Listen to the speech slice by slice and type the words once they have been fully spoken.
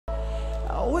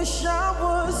wish I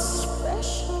was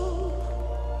special,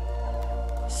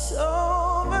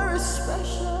 so very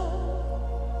special,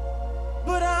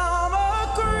 but I'm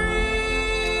a creep.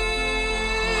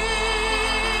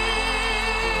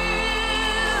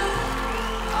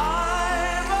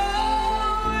 I'm a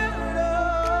weirdo.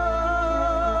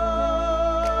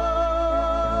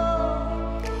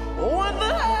 What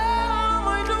the hell am I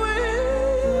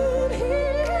doing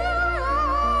here?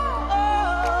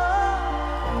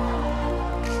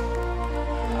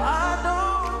 I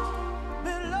don't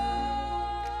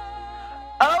belong.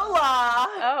 Hola!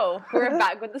 Oh, we're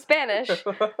back with the Spanish.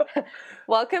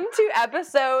 Welcome to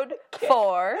episode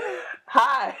 4.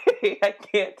 Hi! I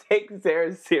can't take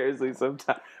Sarah seriously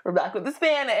sometimes. We're back with the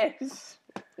Spanish.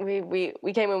 We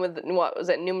came in with, what was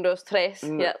it, números tres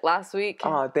last week.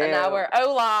 Oh, damn. And now we're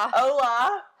hola.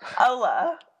 Hola!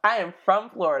 Hola! I am from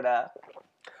Florida.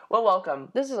 Well, welcome.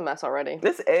 This is a mess already.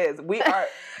 This is. We are.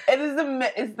 It's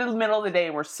the middle of the day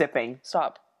and we're sipping.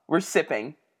 Stop. We're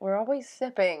sipping. We're always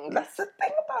sipping. That's the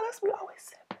thing about us. We always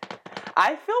sip.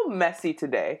 I feel messy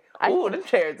today. Ooh, the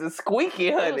chairs are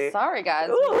squeaky, honey. Oh, sorry, guys.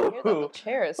 You can hear that the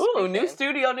chair is Ooh, squeaking. new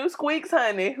studio, new squeaks,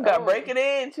 honey. We gotta break it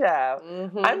in, child.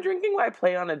 Mm-hmm. I'm drinking my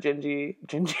play on a gingy. A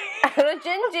gingy.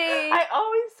 I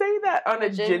always say that on a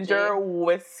gingy. ginger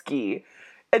whiskey.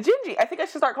 A gingy. I think I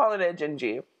should start calling it a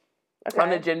gingy. Okay.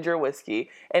 On a ginger whiskey.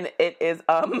 And it is,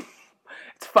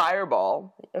 it's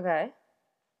Fireball. Okay.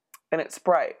 And it's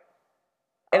Sprite.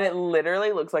 And it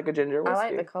literally looks like a ginger whiskey. I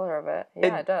like the color of it.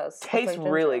 Yeah, it does. Looks Tastes like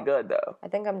ginger really ale. good, though. I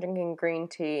think I'm drinking green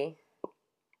tea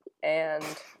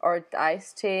or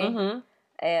iced tea Mm-hmm.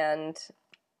 and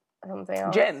something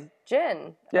else. Gin.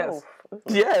 Gin. Yes. Oh.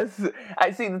 Yes.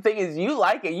 I see. The thing is, you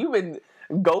like it. You've been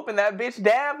gulping that bitch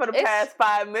down for the past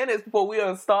 5 minutes before we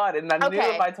done started. And I knew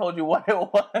if I told you what it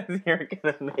was, you were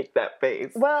going to make that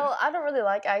face. Well, I don't really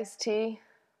like iced tea.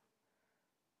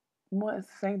 Well, it's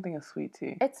the same thing as sweet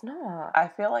tea. It's not. I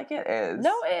feel like it is.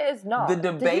 No, it is not. The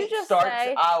debate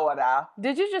starts ahora.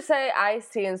 Did you just say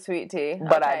iced tea and sweet tea?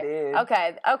 But I did.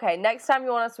 Okay. Next time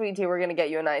you want a sweet tea, we're going to get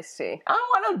you an iced tea. I don't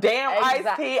want no damn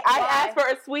iced tea. I asked for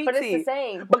a sweet tea. But it's the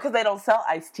same. Because they don't sell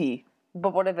iced tea.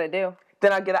 But what if they do?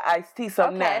 Then I get an iced tea. So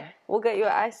nah. We'll get you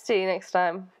an iced tea next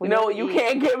time. You know what you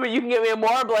can't give me? You can give me a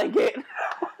more blanket.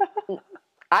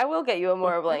 I will get you a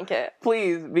Mora blanket.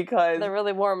 Please, because they're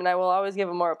really warm, and I will always give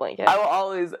a Mora blanket. I will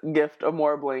always gift a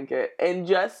Mora blanket. And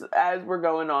just as we're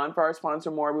going on for our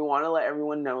sponsor, Mora, we want to let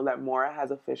everyone know that Mora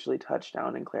has officially touched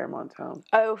down in Claremont Town.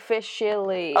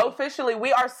 Officially.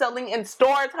 We are selling in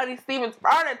stores, Honey Stevens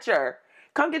Furniture.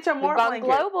 Come get your Mora blanket. We've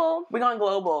gone global. We've gone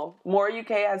global. Mora UK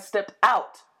has stepped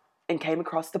out and came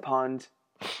across the pond.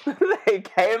 They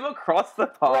came across the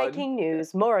pond. Breaking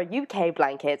news, Mora UK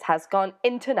Blankets has gone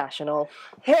international.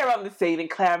 Here on the scene in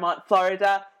Claremont,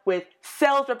 Florida, with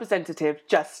sales representative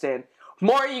Justin.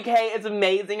 Mora UK is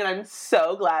amazing, and I'm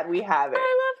so glad we have it.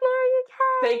 I love Mora UK.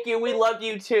 Thank you. We love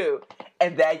you, too.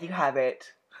 And there you have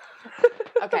it.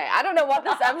 Okay, I don't know what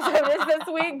this episode is this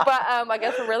week, but I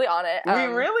guess we're really on it. We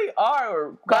really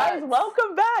are. Guys,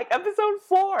 welcome back. Episode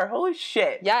 4. Holy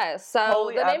shit. Yes, so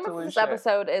Holy the name of this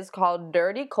episode is called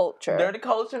Dirty Culture. Dirty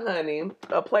Culture, honey.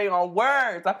 A play on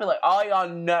words. I feel like all y'all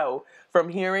know from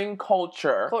hearing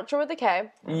culture. Culture with a K.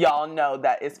 Y'all know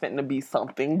that it's fitting to be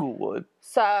something good.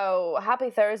 So, happy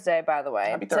Thursday, by the way.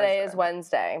 Happy Today Thursday. is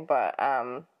Wednesday, but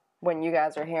when you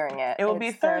guys are hearing it, it will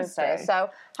be Thursday. So,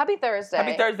 happy Thursday.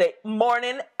 Happy Thursday.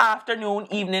 Morning, afternoon,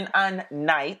 evening, and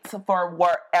night for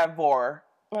whatever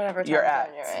time you're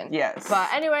at. You're in. Yes.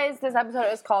 But anyways, this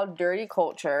episode is called Dirty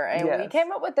Culture, and we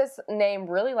came up with this name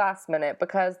really last minute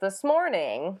because this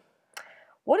morning...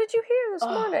 What did you hear this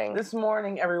morning? This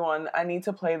morning, everyone, I need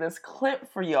to play this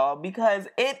clip for y'all because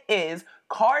it is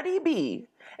Cardi B.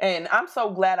 And I'm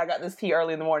so glad I got this tea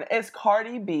early in the morning. It's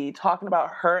Cardi B talking about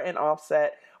her and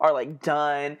Offset are like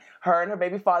done. Her and her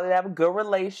baby father, they have a good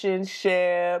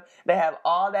relationship. They have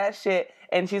all that shit.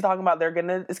 And she's talking about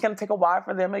it's gonna take a while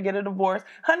for them to get a divorce.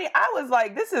 Honey, I was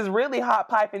like, this is really hot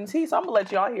piping tea, so I'm gonna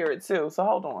let y'all hear it too. So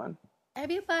hold on.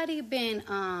 Everybody been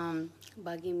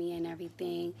bugging me and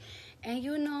everything. And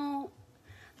you know,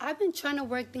 I've been trying to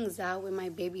work things out with my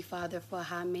baby father for a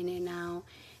hot minute now.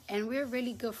 And we're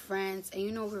really good friends. And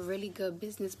you know, we're really good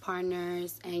business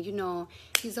partners. And you know,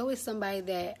 he's always somebody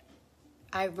that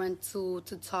I run to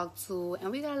talk to.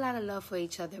 And we got a lot of love for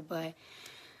each other. But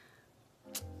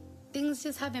things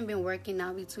just haven't been working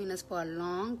out between us for a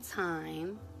long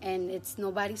time. And it's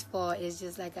nobody's fault. It's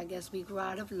just like, I guess we grew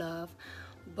out of love.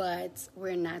 But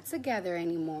we're not together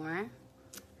anymore.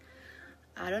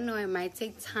 I don't know, it might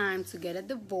take time to get a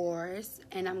divorce,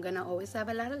 and I'm gonna always have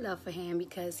a lot of love for him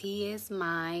because he is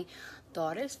my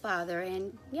daughter's father,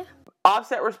 and yeah.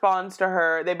 Offset responds to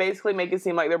her. They basically make it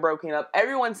seem like they're broken up.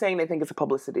 Everyone's saying they think it's a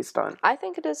publicity stunt. I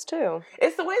think it is too.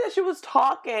 It's the way that she was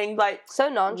talking, like, so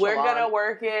nonchalant. We're gonna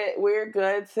work it. We're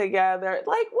good together.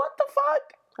 Like, what the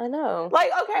fuck? I know.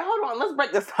 Like, okay, hold on. Let's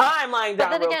break this timeline down.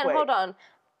 But then again, quick. hold on.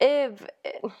 If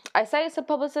I say it's a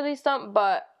publicity stunt,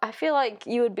 but I feel like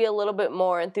you would be a little bit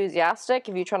more enthusiastic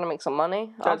if you're trying to make some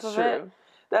money off of it.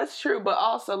 That's true. But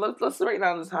also, let's break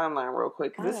down the timeline real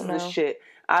quick. Because this is the shit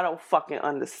I don't fucking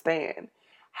understand.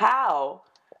 How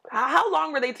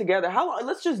long were they together? How long?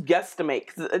 Let's just guesstimate.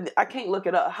 'Cause I can't look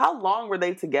it up. How long were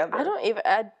they together? I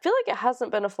feel like it hasn't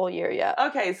been a full year yet.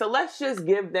 Okay, so let's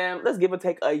give or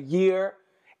take a year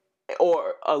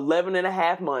or 11 and a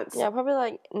half months. Yeah, probably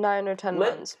like 9 or 10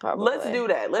 months, probably. Let's do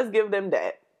that. Let's give them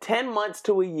that. 10 months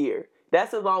to a year.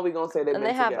 That's as long we're going to say they've been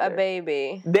together. And they have a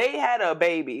baby. They had a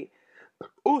baby.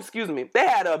 Ooh, excuse me. They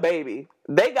had a baby.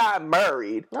 They got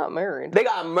married. Not married. They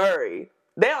got married.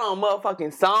 They on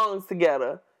motherfucking songs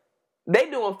together. They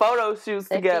doing photo shoots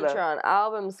together. Feature on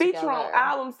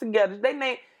albums together. They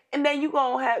name, and then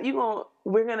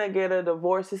we're gonna get a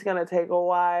divorce. It's gonna take a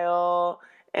while.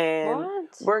 And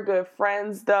we're good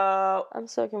friends though. I'm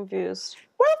so confused.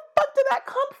 Where the fuck did that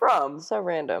come from? So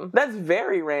random. That's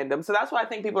very random. So that's why I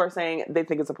think people are saying they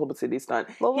think it's a publicity stunt.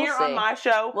 Well, we'll see. On my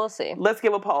show, we'll see. Let's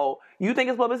give a poll. You think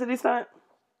it's a publicity stunt?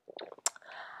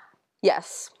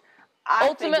 Yes.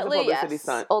 Ultimately, think it's a publicity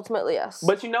stunt. Ultimately, yes.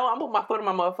 But I'm gonna put my foot in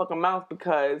my motherfucking mouth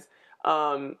because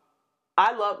I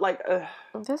love but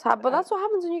that's what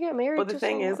happens when you get married. But the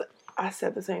thing is, I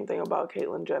said the same thing about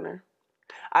Caitlyn Jenner.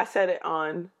 I said it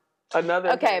on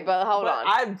another. Okay, thing, but hold on.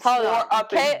 I swore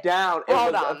up and down. It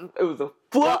was a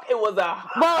fluke. It was a.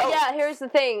 Well, yeah. Here's the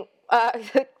thing.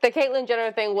 The Caitlyn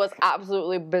Jenner thing was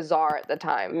absolutely bizarre at the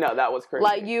time. No, that was crazy.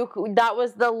 Like that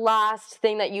was the last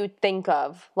thing that you'd think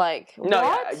of. Like, no,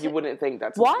 what? Yeah, you wouldn't think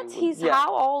that's what? He's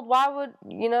how old? Why would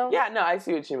Yeah, no, I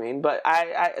see what you mean, but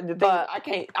I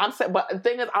can't. But the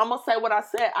thing is, I'm gonna say what I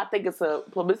said. I think it's a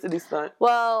publicity stunt.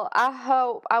 Well,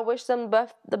 I wish them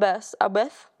the best. I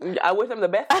wish them the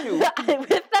best too. I wish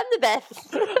them the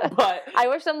best. But I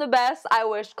wish them the best. I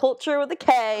wish Culture with a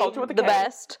K. The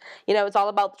best. It's all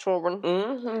about the children.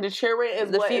 Mm-hmm. The children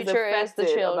is the what future is the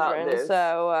children.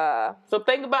 So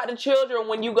think about the children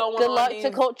when you go on. Good luck to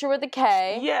Culture with a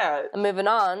K. Yeah. And moving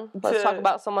on. Let's talk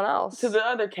about someone else. To the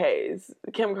other Ks.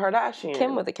 Kim Kardashian.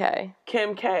 Kim with a K.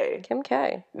 Kim K. Kim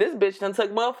K. This bitch done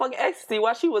took motherfucking ecstasy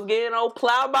while she was getting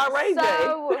plowed by Ray J.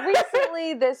 So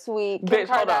recently this week, Kim Bitch,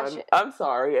 Kardashian. hold on. I'm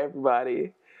sorry,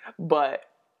 everybody, but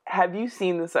have you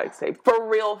seen the sex tape? For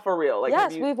real, for real. Like,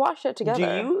 yes, we've watched it together. Do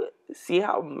you see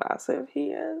how massive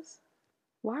he is?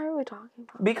 Why are we talking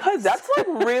about Because that's like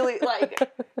really like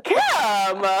Kim.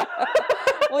 Well,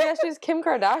 yeah, she's Kim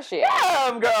Kardashian.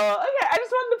 Kim, girl. Okay, I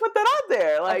just wanted to put that out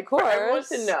there, like for everyone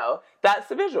to know. That's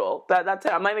the visual. That's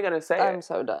it. I'm not even gonna say it. I'm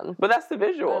so done. But that's the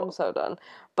visual. I'm so done.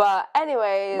 But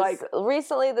anyways,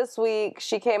 recently this week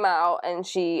she came out and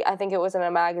I think it was in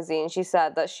a magazine. She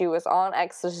said that she was on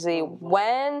ecstasy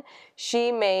when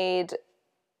she made.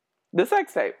 The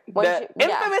sex tape.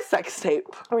 Infamous sex tape.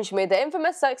 When she made the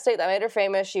infamous sex tape that made her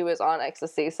famous, she was on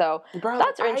ecstasy. So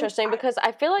that's interesting because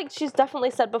I feel like she's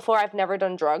definitely said before, I've never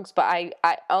done drugs, but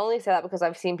I only say that because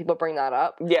I've seen people bring that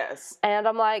up. Yes. And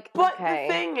I'm like, but okay.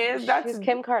 The thing is, she's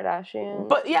Kim Kardashian.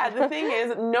 But yeah, the thing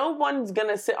is, no one's going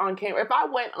to sit on camera. If I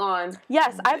went on...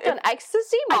 Yes, I've done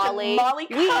ecstasy, Molly.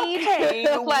 Weed.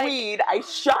 Weed. I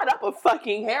shot up a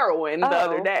fucking heroin the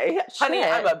other day. Shit. Honey,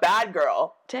 I'm a bad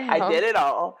girl. Damn. I did it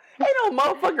all. Ain't no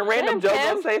motherfucking random joke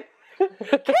gonna say,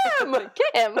 Kim,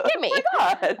 give me. Oh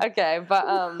my God. Okay, but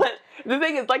the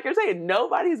thing is, like you're saying,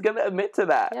 nobody's gonna admit to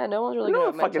that. Yeah, no one's really gonna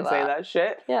admit to that. Say that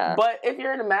shit. Yeah. But if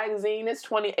you're in a magazine, it's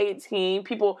 2018.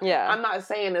 People. Yeah. I'm not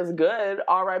saying it's good.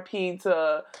 R.I.P.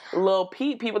 to Lil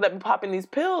Peep. People that be popping these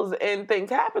pills and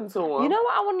things happen to them. You know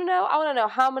what I want to know? I want to know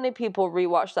how many people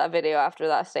rewatched that video after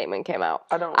that statement came out.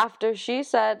 I don't. After she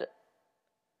said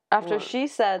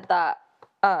that.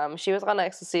 She was on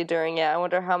ecstasy during it. I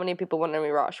wonder how many people went to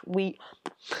rewatch.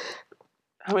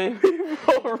 How many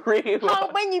people rewatched? How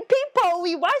many people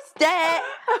rewatched that?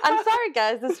 I'm sorry,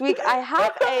 guys. This week I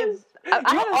have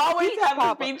You always have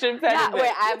a speech impediment. Yeah,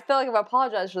 wait, I feel like I've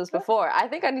apologized for this before. I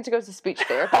think I need to go to speech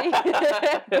therapy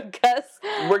because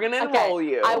we're gonna enroll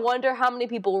you. I wonder how many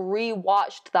people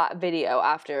rewatched that video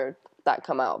after that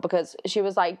come out because she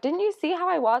was like, "Didn't you see how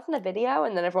I was in the video?"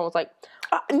 And then everyone was like,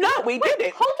 No, we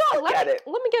didn't. "Hold on, let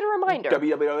me get a reminder."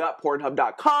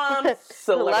 www.pornhub.com,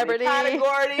 celebrity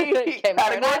category. Kim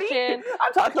Kardashian.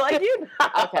 I'm talking like you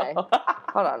now. Okay,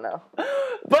 hold on now.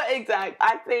 But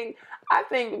exactly, I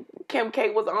think Kim K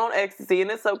was on ecstasy, and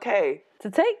it's okay. To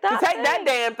take that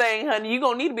Damn thing, honey, you're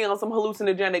going to need to be on some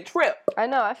hallucinogenic trip. I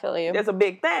know, I feel you. It's a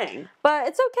big thing. But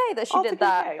it's okay that she did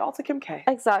that. All to Kim K.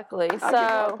 Exactly. I'll give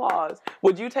her applause.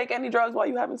 Would you take any drugs while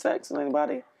you having sex with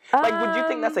anybody? Like, would you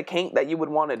think that's a kink that you would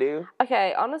want to do?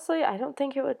 Okay, honestly, I don't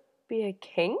think it would be a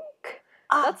kink.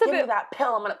 That's a bit. That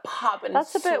pill, I'm gonna pop and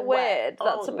That's a bit sweat. weird.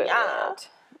 That's a bit weird.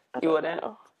 You wouldn't?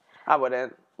 I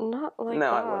wouldn't. Not like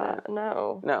No, that. I wouldn't.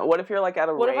 No. No. What if you're like at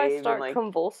a What rave if I start and like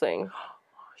convulsing?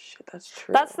 shit? That's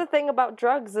true. That's the thing about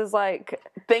drugs is like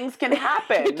things can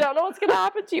happen. you don't know what's gonna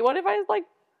happen to you. What if I like?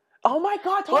 Oh my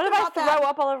god! What if I throw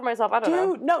up all over myself? I don't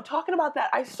know. Dude, no, talking about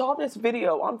that, I saw this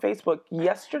video on Facebook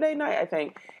yesterday night, I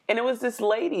think, and it was this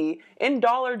lady in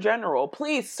Dollar General.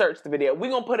 Please search the video. We're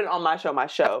going to put it on my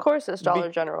show. Of course it's Dollar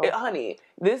General. Honey,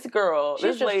 this girl, She's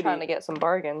this just lady, trying to get some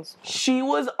bargains. she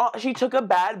took a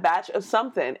bad batch of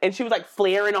something, and she was like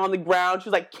flaring on the ground. She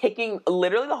was like kicking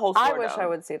literally the whole store I wish down. I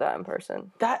would see that in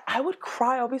person. I would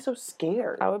cry. I'll be so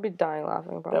scared. I would be dying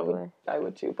laughing probably. I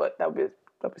would too, but that would be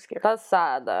scary. That's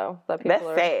sad though. That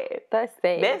people That's sad. That's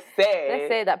sad. That's sad. They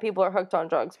say that people are hooked on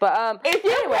drugs, but if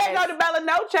you can't go to Bella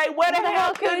Noche, where the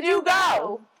hell could you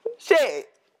go? Shit.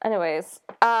 Anyways,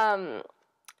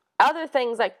 other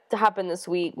things like to happen this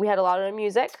week. We had a lot of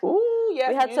music. Ooh, yes.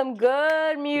 We had some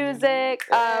good music.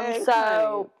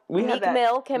 So Meek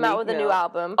Mill came out with a new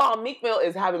album. Oh, Meek Mill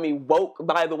is having me woke,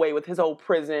 by the way, with his whole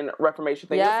prison reformation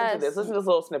thing. Yes. Listen to this. Listen to this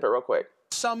little snippet real quick.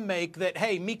 Some make that,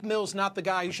 hey, Meek Mill's not the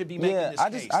guy who should be making this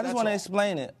case. I just want to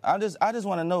explain it. I just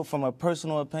want to know from a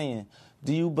personal opinion,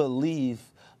 do you believe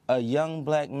a young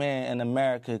black man in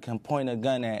America can point a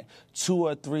gun at 2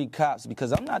 or 3 cops?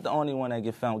 Because I'm not the only one that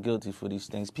get found guilty for these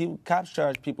things. Cops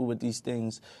charge people with these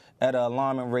things at an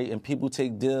alarming rate, and people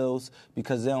take deals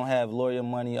because they don't have lawyer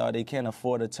money or they can't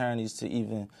afford attorneys to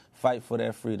even fight for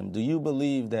their freedom. Do you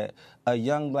believe that a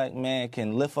young black man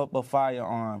can lift up a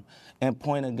firearm and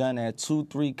point a gun at 2,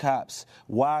 3 cops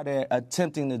while they're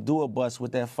attempting to do a bust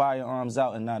with their firearms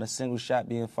out and not a single shot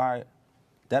being fired?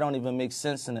 That don't even make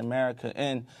sense in America.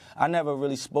 And I never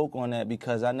really spoke on that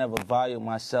because I never valued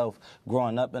myself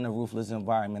growing up in a ruthless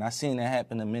environment. I seen that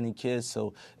happen to many kids,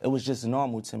 so it was just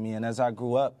normal to me. And as I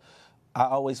grew up, I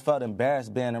always felt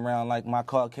embarrassed being around, like, my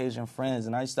Caucasian friends.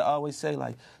 And I used to always say,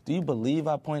 like, do you believe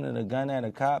I pointed a gun at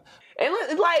a cop? And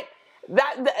it's like,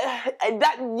 that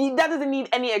doesn't need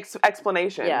any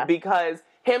explanation. Yeah. Because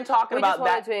him talking about that. We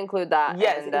just wanted to include that.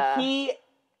 Yes, and,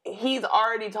 he's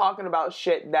already talking about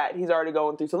shit that he's already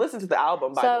going through. So listen to the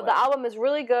album, by the way. So the album is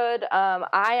really good.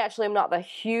 I actually am not the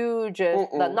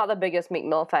hugest, not the biggest Meek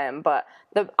Mill fan, but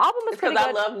the album is pretty good.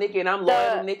 Because I love Nicki and I'm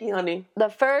loyal to Nicki, honey. The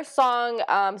first song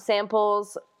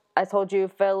samples, I told you,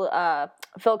 Phil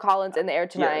Collins in the Air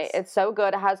Tonight. Yes. It's so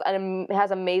good. It has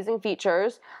amazing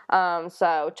features.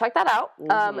 So check that out.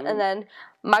 And then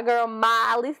my girl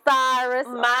Miley Cyrus,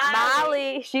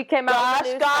 Miley, she came out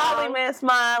with a new song. Miss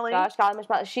Miley. Gosh, golly, Miss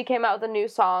Miley. She came out with a new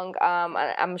song.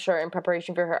 I'm sure in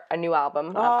preparation for a new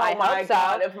album. I hope so.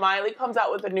 God! If Miley comes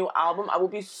out with a new album, I will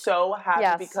be so happy.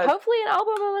 Yes, because hopefully an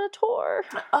album and a tour.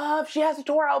 if she has a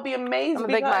tour, I'll be amazed. I'm a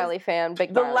big Miley fan.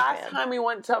 The last time we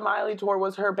went to a Miley tour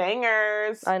was her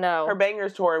Bangers. I know. Her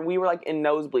Bangers tour, and we were like in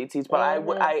nosebleed seats, but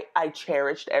I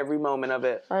cherished every moment of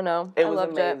it. I know. It was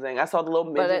amazing. I saw the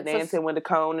little midget dancing with the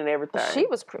cone and everything. She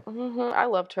was. I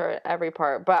loved her at every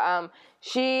part. But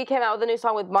she came out with a new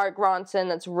song with Mark Ronson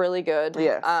that's really good.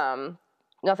 Yes.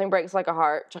 Nothing Breaks Like a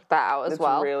Heart. Check that out as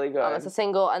well. It's really good. It's a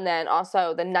single, and then also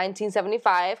the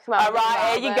 1975 come out. All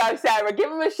right, there you go, Sarah. Give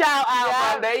him a shout out.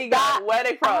 Yeah, There you go. Where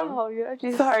they from? Oh, you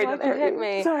actually Sorry, to don't hit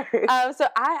me. Sorry. So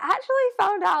I actually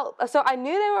found out. So I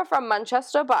knew they were from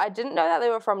Manchester, but I didn't know that they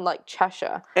were from like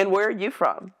Cheshire. And where are you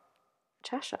from?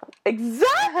 Cheshire. Exactly. So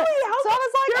I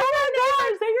was like, They're oh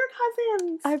my gosh, they're your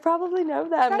cousins. I probably know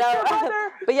them. That's your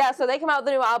brother. But yeah, so they come out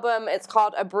with a new album. It's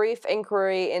called A Brief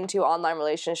Inquiry into Online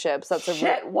Relationships. That's a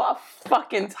Shit, what a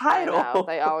fucking title. I know,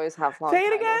 they always have long Say it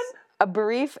titles. again. A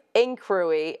Brief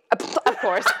Inquiry. Of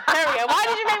course. There we go. Why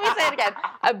did you make me say it again?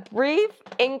 A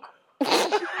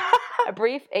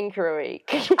Brief Inquiry.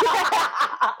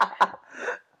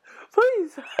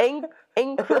 Please.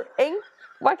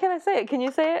 Why can't I say it? Can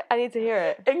you say it? I need to hear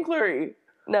it. Inquiry.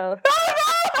 No.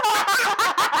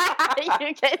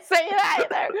 You can't say it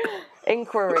either.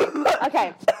 Inquiry.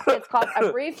 Okay. It's called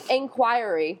A Brief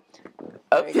Inquiry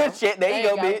Oh, shit, there you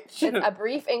go, bitch. It's a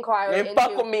brief inquiry They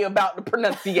fuck with me about the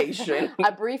pronunciation.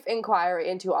 a brief inquiry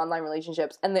into online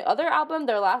relationships. And the other album,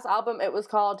 their last album, it was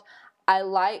called I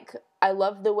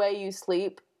Love the Way You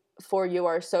Sleep, for You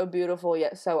Are So Beautiful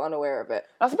Yet So Unaware of It.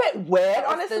 That's a bit weird,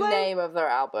 That's honestly. the name of their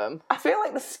album. I feel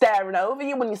like they're staring over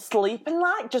you when you're sleeping,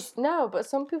 like, just... No, but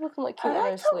some people can look cute when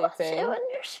they're sleeping. When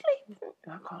you're sleeping.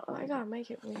 I gotta make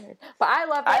it weird. But I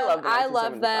love them. I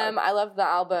love them. I love the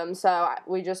album. So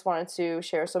we just wanted to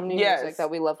share some new music that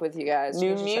we love with you guys.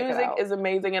 New music is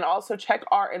amazing. And also check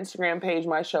our Instagram page,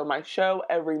 My Show,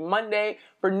 every Monday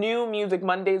for New Music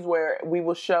Mondays, where we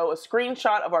will show a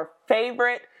screenshot of our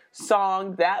favorite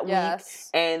song that week.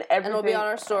 And everything. And it'll be on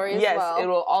our story as well. Yes, it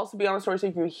will also be on our story so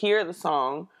you can hear the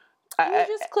song. You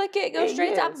just click it, go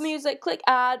straight to Apple Music, click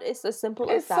add. It's as simple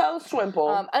as that. It's so simple.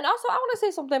 And also, I want to say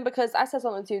something because I said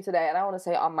something to you today, and I want to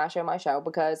say it on My Show,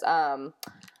 because I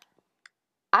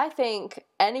think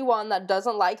anyone that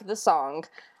doesn't like the song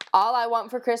All I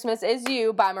Want for Christmas Is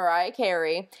You by Mariah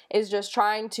Carey is just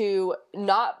trying to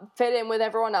not fit in with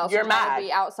everyone else. You're mad. Trying to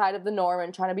be outside of the norm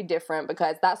and trying to be different,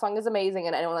 because that song is amazing,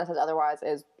 and anyone that says otherwise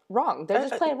is wrong. They're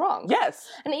just playing wrong. Yes.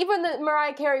 And even the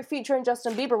Mariah Carey featuring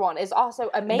Justin Bieber one is also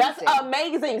amazing. That's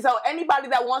amazing. So anybody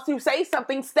that wants to say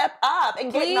something, step up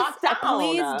and get knocked down.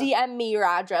 Please DM me your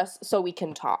address so we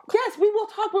can talk. Yes, we will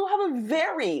talk. We'll have a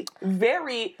very,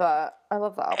 very... But I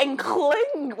love that.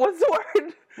 What's the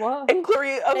word? What?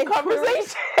 Inquiry of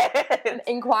conversation. An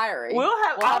inquiry. We'll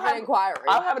have an inquiry.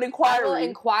 I'll have an inquiry. I will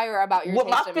inquire about your with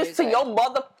taste my in fist music. to your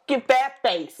motherfucking fat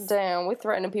face. Damn, we're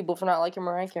threatening people for not liking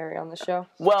Mariah Carey on the show.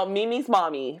 Well, Mimi's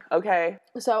mommy, okay?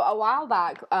 So a while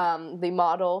back, the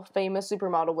model, famous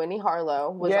supermodel Winnie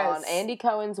Harlow, was on Andy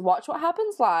Cohen's Watch What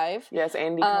Happens Live. Yes,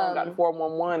 Andy Cohen got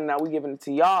 411. Now we're giving it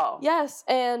to y'all. Yes,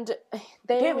 and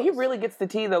damn, he really gets the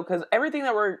tea though, because everything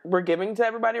that we're giving to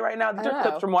everybody right now, these are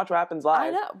clips from Watch What Happens Live.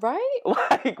 I know, right?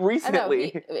 Like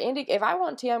recently. I know. Andy, if I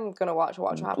want tea, I'm gonna watch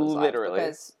What Happens Live.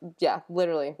 Literally.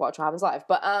 Literally Watch What Happens Live.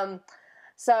 But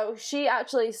so she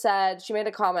actually said, she made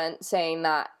a comment saying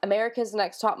that America's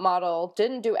Next Top Model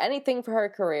didn't do anything for her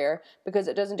career because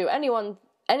it doesn't do It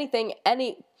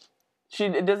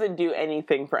doesn't do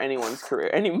anything for anyone's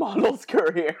career, any model's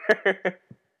career.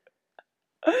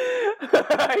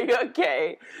 Are you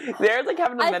okay? There's like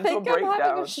having a mental breakdown. I'm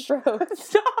having a stroke.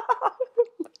 Stop.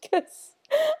 Because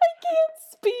I can't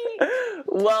speak.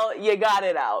 Well, you got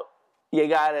it out.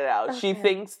 Okay. She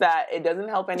thinks that it doesn't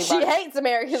help anybody. She hates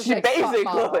America's Next Top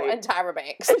Model and Tyra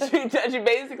Banks. she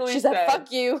basically said,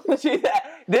 fuck you. She said,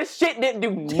 this shit didn't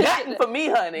do nothing for me,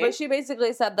 honey. But she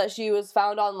basically said that she was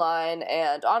found online,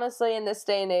 and honestly, in this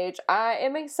day and age,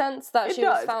 it makes sense that she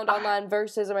was found online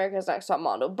versus America's Next Top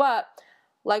Model. But,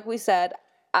 like we said,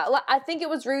 I think it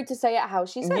was rude to say it how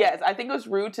she said it. Yes, I think it was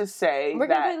rude to say We're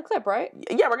going to play the clip, right?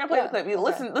 Yeah, we're going to play the clip. Okay.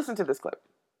 Listen to this clip.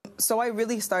 So I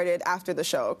really started after the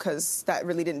show because that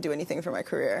really didn't do anything for my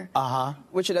career.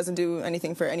 Which it doesn't do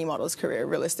anything for any model's career,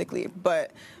 realistically.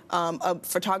 But a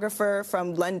photographer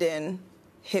from London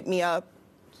hit me up,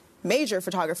 major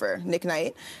photographer, Nick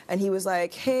Knight, and he was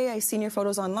like, hey, I seen your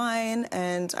photos online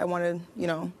and I want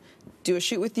to, do a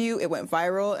shoot with you. It went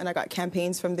viral, and I got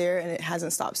campaigns from there, and it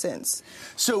hasn't stopped since.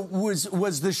 So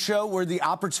was the show, were the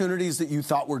opportunities that you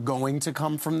thought were going to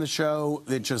come from the show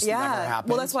that just never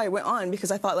happened? Well, that's why I went on, because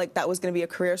I thought like that was going to be a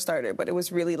career starter, but it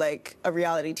was really like a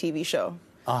reality TV show.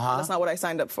 That's not what I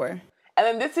signed up for. And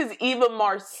then this is Eva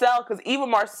Marcel, because Eva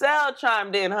Marcel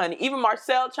chimed in, honey. Eva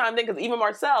Marcel chimed in because Eva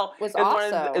Marcel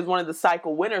is one of the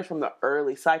cycle winners from the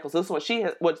early cycles. Listen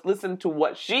listen to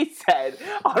what she said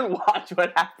on Watch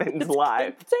What Happens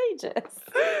Live. Contagious.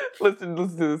 Listen to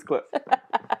this clip.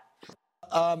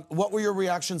 What were your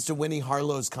reactions to Winnie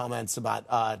Harlow's comments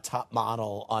about Top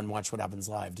Model on Watch What Happens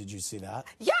Live? Did you see that?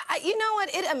 Yeah, you know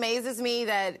what? It amazes me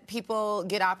that people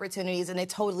get opportunities and they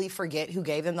totally forget who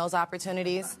gave them those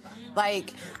opportunities.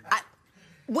 Like,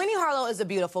 Winnie Harlow is a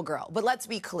beautiful girl, but let's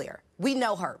be clear. We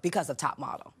know her because of Top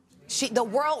Model. The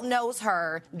world knows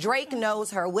her. Drake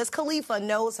knows her. Wiz Khalifa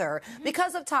knows her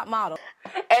because of Top Model.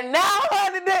 And now,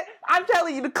 honey, I'm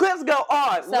telling you, the clips go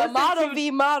on. So model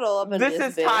v model. This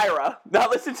is Tyra. Now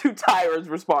listen to Tyra's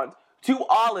response to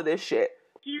all of this shit.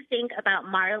 What do you think about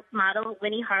model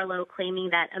Winnie Harlow claiming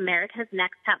that America's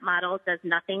Next Top Model does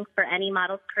nothing for any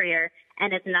model's career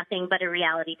and is nothing but a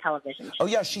reality television show? Oh,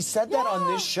 yeah, she said that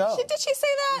on this show. Did she say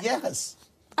that? Yes.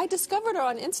 I discovered her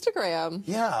on Instagram.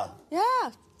 Yeah. Yeah.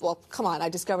 Well, come on, I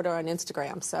discovered her on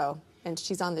Instagram, and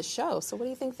she's on this show, so what do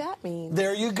you think that means?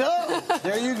 There you go.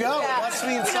 There you go. It must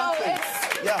mean something.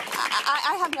 Yeah.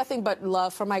 I have nothing but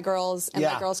love for my girls, and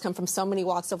Yeah. my girls come from so many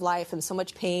walks of life and so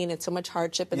much pain and so much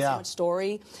hardship and Yeah. so much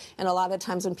story. And a lot of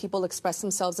times when people express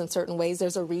themselves in certain ways,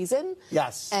 there's a reason.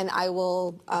 Yes. And I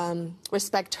will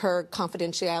respect her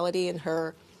confidentiality in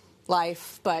her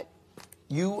life, but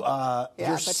You, yeah, you're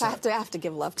but so, I have to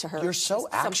give love to her. you're so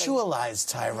It's something.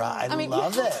 actualized, Tyra. I mean,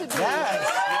 love you it. have to be.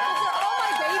 Yes.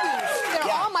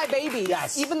 They're all my babies.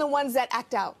 Yes. Even the ones that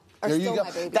act out are There still you go.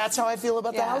 my babies. That's how I feel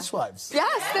about the Yeah. Housewives.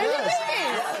 Yes, they're your babies.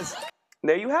 Yes.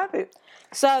 There you have it.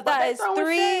 So they that is throwing shade.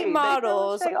 three They throwing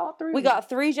models. shade, all three. We got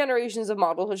 3 generations of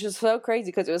models, which is so crazy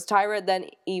because it was Tyra, then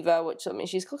Eva, which I mean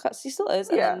she still is,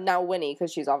 and Yeah. then now Winnie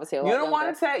because she's obviously a lot You don't want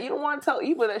younger. to tell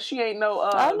Eva that she ain't no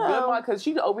I good know. one because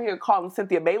she's over here calling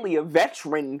Cynthia Bailey a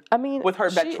veteran. I mean, with her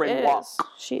she veteran is. walk.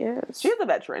 She is. She's a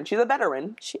veteran. She's a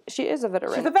veteran. She is a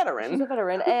veteran. She's a veteran. She's a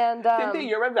veteran, and Cynthia,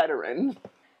 you're a veteran.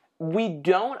 We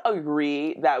don't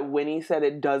agree that Winnie said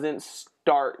it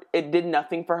did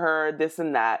nothing for her, this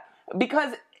and that,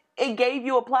 because it gave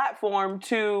you a platform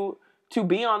to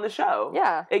be on the show.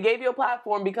 Yeah. It gave you a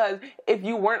platform because if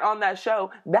you weren't on that show,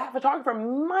 that photographer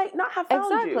might not have found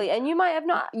exactly, you. and you might have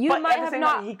not. But at the same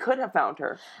time, he could have found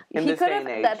her in this day and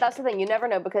age. That's the thing. You never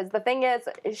know because the thing is,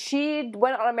 she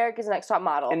went on America's Next Top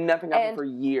Model, And nothing happened for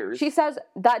years. She says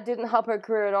that didn't help her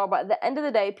career at all. But at the end of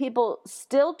the day, people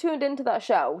still tuned into that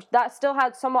show. That still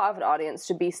had somewhat of an audience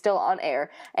to be still on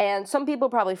air, and some people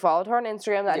probably followed her on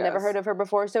Instagram that had never Yes. heard of her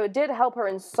before. So it did help her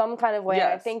in some kind of way.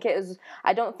 Yes. I think it is.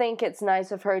 I don't think it's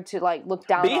nice of her to like look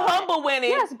down. Be on humble, it. Winnie.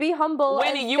 Yes, be humble.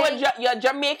 Winnie, and you're think- a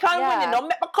Jamaican, Yeah. Winnie. Don't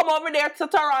make me come over there to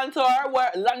Toronto or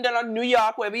London or New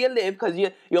York, wherever you live, because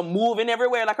you're moving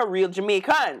everywhere like a real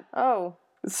Jamaican. Oh.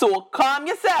 So calm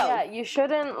yourself. Yeah, you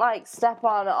shouldn't like step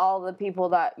on all the people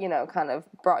that, kind of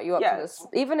brought you up to this.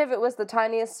 Even if it was the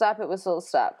tiniest step, it was still a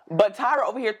step. But Tyra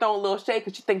over here throwing a little shade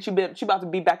because she thinks she about to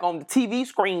be back on the TV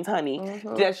screens, honey.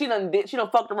 Mm-hmm. Yeah, she done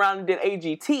fucked around and did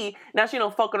AGT. Now she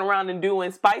done fucking around and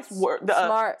doing Spice work.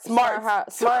 Smart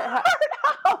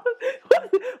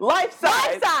Life size. Life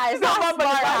size, She done not fuck with Smart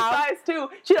Life House. size too.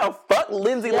 She done fucked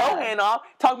Lindsay Yeah. Lohan off.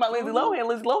 Talking about Lindsay Lohan.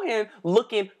 Lindsay Lohan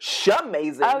looking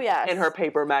amazing. Oh, yes. In her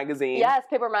Paper magazine. Yes,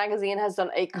 Paper Magazine has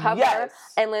done a cover, Yes.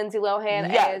 and Lindsay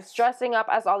Lohan Yes. is dressing up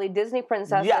as all the Disney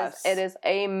princesses. Yes. It is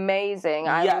amazing.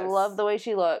 I Yes. love the way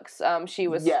she looks. She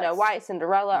was Yes. Snow White,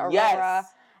 Cinderella, Aurora. Yes.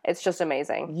 It's just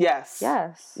amazing. Yes.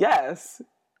 Yes. Yes.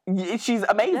 She's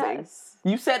amazing. Yes.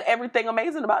 You said everything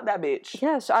amazing about that bitch.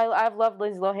 Yes, I've loved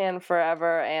Lindsay Lohan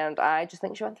forever, and I just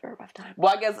think she went through a rough time.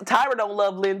 Well, I guess Tyra don't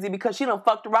love Lindsay because she done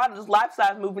fucked around in this life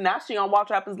size movie. Now she on Watch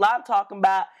What Happens Live talking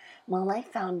about, well, I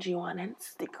found you on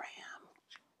Instagram.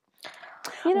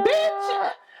 Bitch!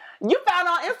 You found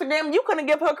her on Instagram. You couldn't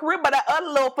give her a career, but that other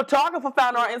little photographer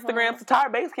found her on Instagram. So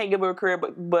Tyra Banks can't give her a career,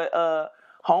 but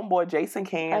homeboy Jason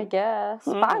can. I guess.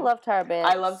 But I love Tyra Banks.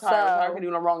 I love Tyra. Tyra can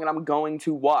do no wrong, and I'm going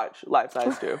to watch Life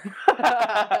Size too.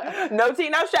 No tea,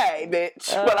 no shade,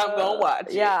 bitch. But I'm going to watch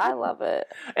it. Yeah, I love it.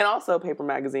 And also Paper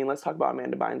Magazine. Let's talk about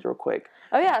Amanda Bynes real quick.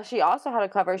 Oh, yeah, she also had a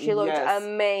cover. She looked Yes.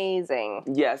 amazing.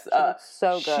 Yes. She looked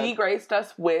so good. She graced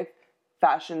us with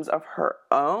fashions of her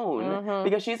own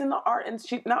because she's in the not art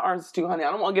institute, honey. I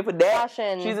don't want to give a damn.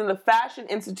 Fashion. She's in the Fashion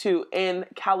Institute in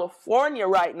California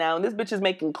right now, and this bitch is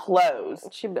making clothes.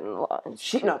 She been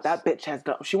that bitch has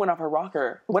done. She went off her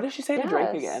rocker. What did she say to Drake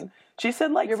Yes. again? She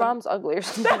said like your mom's ugly or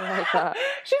something like that.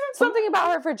 She said something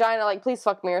about her vagina, like please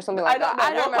fuck me or something like that.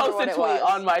 I don't We'll remember post what a it tweet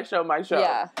was. on my show.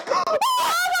 Yeah.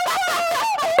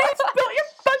 Spill your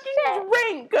fucking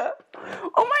drink.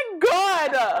 Oh my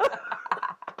god.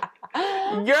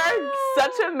 You're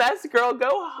such a mess, girl.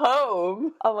 Go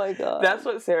home. Oh my god. That's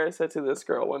what Sarah said to this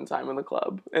girl one time in the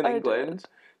club in I England. did.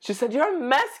 She said, "You're a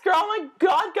mess, girl." Oh my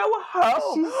god, go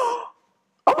home.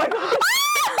 Oh my god.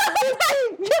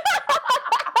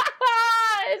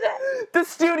 The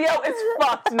studio is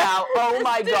fucked now. Oh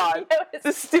my god.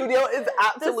 The studio is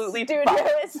absolutely the studio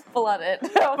fucked. is flooded.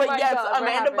 Oh But my yes, God, what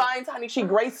Amanda happened? Bynes, honey, she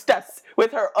graced us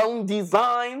with her own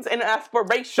designs and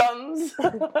aspirations.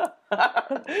 I've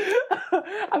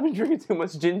been drinking too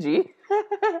much gingy.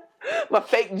 My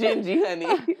fake gingy,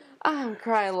 honey. I'm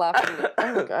crying laughing.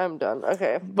 I'm done.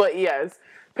 Okay. But yes,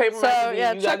 Paper So, Magazine,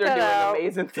 yeah, you check guys are that doing out.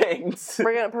 amazing things.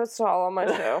 We're gonna post it all on my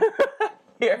show.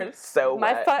 You're so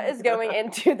My wet. foot is going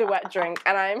into the wet drink,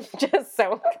 and I'm just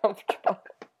so uncomfortable.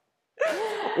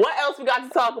 What else we got to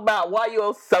talk about while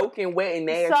you're soaking wet and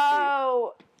nasty?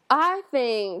 So, I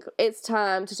think it's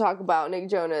time to talk about Nick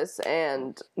Jonas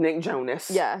and... Nick Jonas.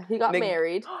 Yeah, he got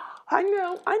married. I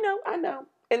know.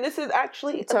 And this is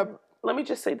actually... let me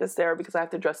just say this, Sarah, because I have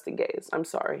to address the gays. I'm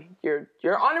sorry. You're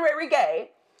honorary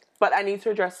gay. But I need to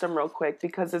address them real quick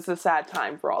because it's a sad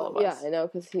time for all of us. Yeah, I know,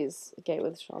 because he's gay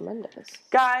with Shawn Mendes.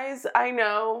 Guys, I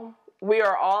know we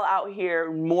are all out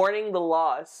here mourning the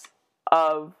loss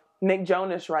of Nick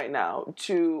Jonas right now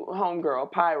to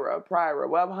homegirl, Pyra,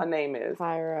 whatever her name is.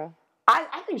 Pyra.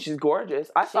 I think she's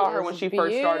gorgeous. I saw her when she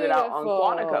first started out on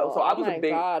Quantico, so I was a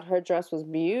big. Oh my God, her dress was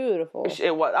beautiful.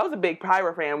 It was. I was a big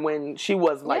Pyra fan when she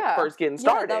was first getting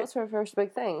started. Yeah, that was her first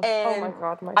big thing. And oh my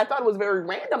God, I thought it was very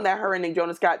random that her and Nick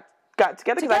Jonas got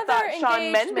together because I thought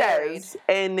Shawn Mendes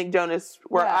and Nick Jonas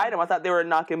were an item. I thought they were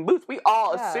knocking boots. We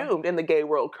all assumed in the gay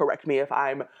world, correct me if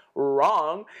I'm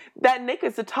wrong, that Nick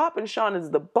is the top and Shawn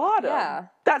is the bottom. Yeah.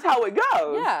 That's how it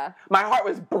goes. Yeah. My heart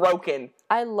was broken.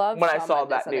 I love when Shawn I saw Mendes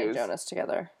that and news. Nick Jonas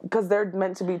together. Because they're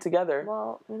meant to be together.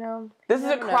 Well, you know. This is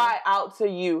a cry out to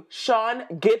you. Shawn,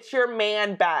 get your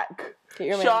man back. Get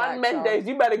your man Shawn back, Mendes,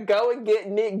 you better go and get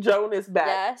Nick Jonas back.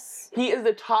 Yes. He is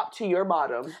the top to your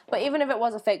bottom. But even if it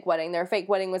was a fake wedding, their fake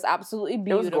wedding was absolutely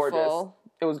beautiful. It was gorgeous.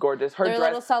 It was gorgeous. Her their dress,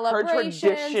 little celebrations, her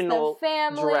traditional the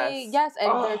family, dress. yes,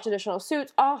 and their traditional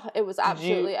suits. Oh, it was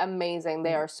absolutely amazing.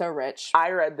 They are so rich.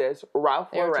 I read this. Ralph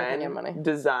Lauren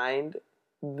designed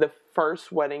the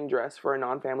first wedding dress for a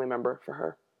non-family member for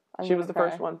her. She was the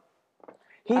first one.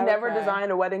 He never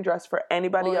designed a wedding dress for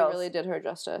anybody else. He really did her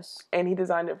justice. And he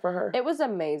designed it for her. It was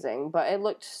amazing, but it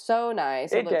looked so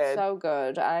nice. It looked so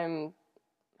good. I'm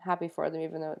happy for them,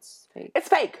 even though it's fake. It's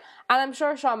fake. And I'm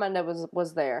sure Shawn Mendes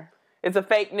was there. It's a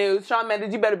fake news. Shawn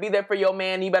Mendes, you better be there for your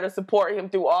man. You better support him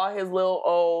through all his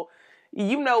little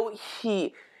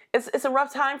it's a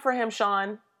rough time for him,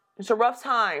 Shawn. It's a rough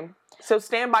time. So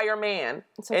stand by your man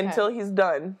until he's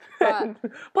done.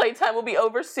 Playtime will be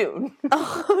over soon.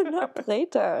 Oh, not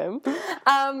playtime.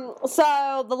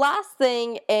 So the last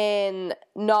thing in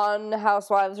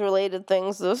non-Housewives related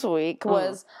things this week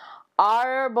was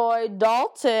our boy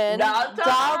Dalton.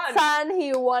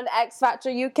 He won X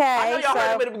Factor UK. I know y'all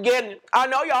heard him at the beginning. I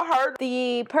know y'all heard.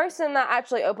 The person that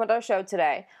actually opened our show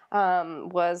today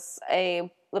was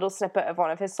a little snippet of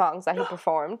one of his songs that he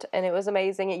performed, and it was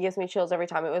amazing. It gives me chills every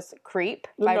time. It was Creep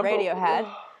by Radiohead.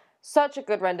 Such a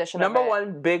good rendition of it. Number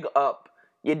one, big up.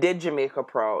 You did Jamaica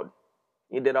proud.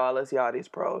 You did all us Yachty's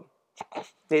proud.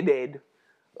 They did.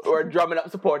 Or drumming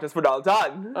up supporters for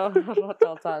Dalton. Oh, not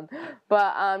Dalton.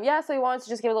 But, so he wanted to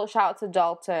just give a little shout out to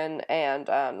Dalton, and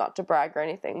not to brag or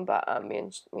anything, but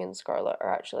me and Scarlett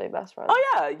are actually best friends. Oh,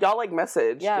 yeah. Y'all,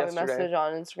 messaged yesterday. We messaged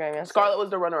on Instagram yesterday. Scarlett was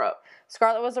the runner-up.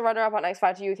 Scarlett was the runner-up on X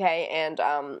Factor UK, and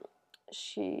I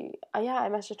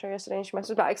messaged her yesterday, and she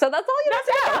messaged back. So that's all you need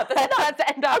to know.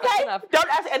 That's enough. Okay, don't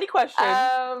ask any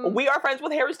questions. We are friends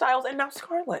with Harry Styles and now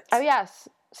Scarlett. Oh, yes.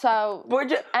 So we're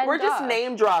just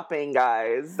name dropping,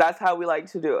 guys. That's how we like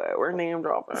to do it. We're name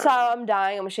dropping. So I'm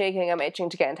dying. I'm shaking. I'm itching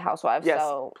to get into Housewives. Yes,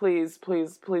 so please,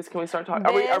 can we start talking?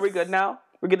 Are we good now?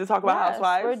 We're good to talk about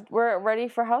Housewives. We're ready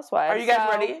for Housewives. Are you guys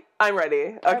ready? I'm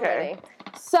ready. Okay. I'm ready.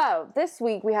 So this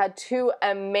week we had 2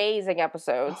 amazing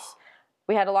episodes.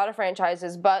 We had a lot of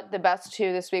franchises, but the best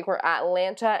 2 this week were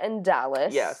Atlanta and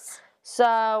Dallas. Yes.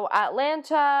 So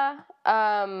Atlanta.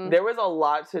 There was a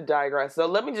lot to digress. So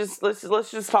let's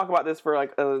just talk about this for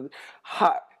a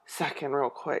hot second,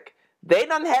 real quick. They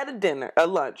done had a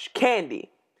lunch. Kandi,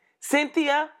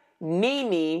 Cynthia,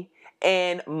 Nene,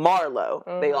 and Marlo.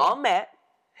 Mm-hmm. They all met.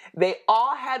 They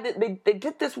all had they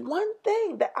did this one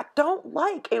thing that I don't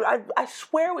like. I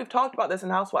swear we've talked about this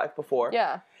in Housewives before.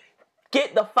 Yeah.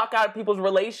 Get the fuck out of people's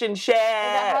relationship. If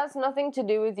it has nothing to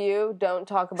do with you, don't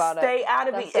talk about it. Stay out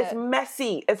of it. It's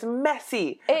messy. It's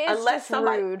messy. It is just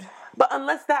rude. But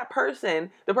unless that person,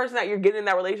 the person that you're getting in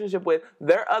that relationship with,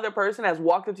 their other person has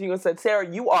walked up to you and said, Sarah,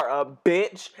 you are a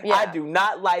bitch. Yeah. I do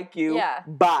not like you. Yeah.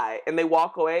 Bye. And they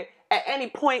walk away. At any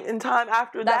point in time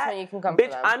after that's when you can come bitch,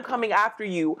 for them. I'm coming after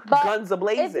you, but guns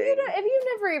a-blazing. If you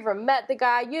never even met the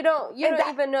guy, you don't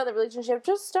even know the relationship,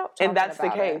 just stop talking about it. And that's the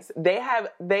case.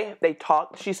 They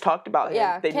talked, she's talked about him.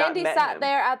 Yeah, They've Kandi not met sat him.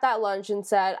 there at that lunch and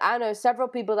said, I know several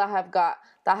people that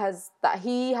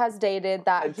he has dated,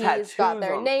 that he's got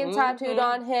their name tattooed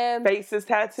on him. Faces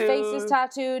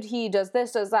tattooed. He does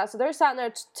this, does that. So they're sitting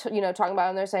there, talking about it,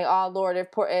 and they're saying, oh, Lord,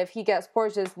 if he gets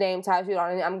Portia's name tattooed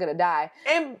on him, I'm going to die.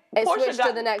 And it switched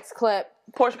to the next clip.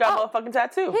 Portia got a motherfucking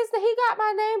tattoo. He got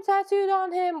my name tattooed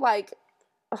on him,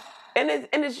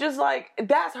 And it's just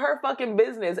that's her fucking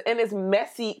business. And it's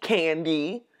messy,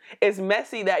 Kandi. It's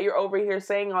messy that you're over here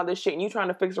saying all this shit and you trying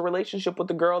to fix a relationship with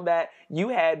the girl that you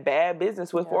had bad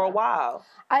business with for a while.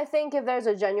 I think if there's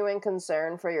a genuine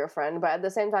concern for your friend, but at the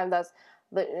same time,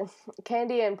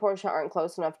 Kandi and Portia aren't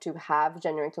close enough to have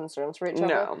genuine concerns for each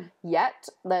other yet.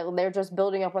 They're just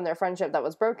building up on their friendship that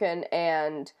was broken,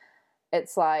 and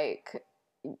it's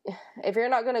if you're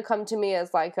not going to come to me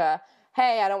as like a,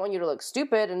 hey, I don't want you to look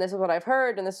stupid, and this is what I've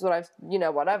heard, and this is what I've,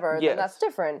 whatever, Yes. then that's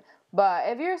different. But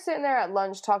if you're sitting there at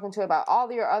lunch talking to about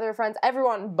all your other friends,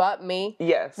 everyone but me,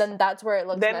 Yes. then that's where it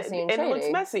looks messy and shady. It looks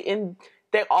messy. And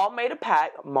they all made a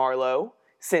pact, Marlo,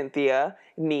 Cynthia,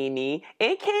 Nene,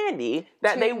 and Candy,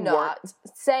 that they not weren't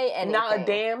say anything. not a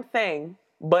damn thing,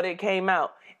 but it came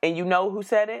out. And you know who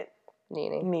said it?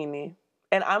 Nene.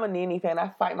 And I'm a Nene fan.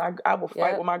 I will fight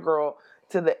Yep. with my girl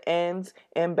to the ends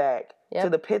and back, Yep. to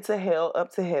the pits of hell,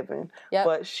 up to heaven. Yep.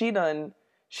 But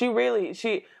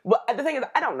but the thing is,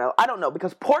 I don't know,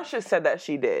 because Portia said that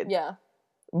she did. Yeah.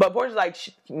 But Portia's like,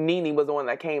 Nene was the one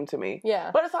that came to me.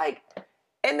 Yeah. But it's like,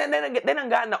 and then they done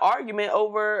got in an argument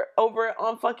over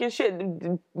on fucking shit.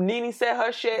 Nene said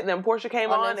her shit, and then Portia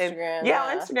came on Instagram, and yeah.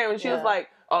 on Instagram, and she was Yeah. like,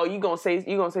 "Oh, you gonna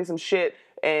say some shit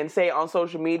and say it on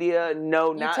social media?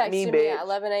 No, You not texted me, me bitch." at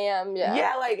 11 a.m. Yeah.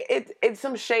 Yeah, like it's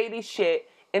some shady shit.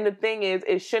 And the thing is,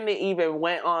 it shouldn't have even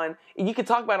went on. You can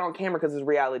talk about it on camera because it's a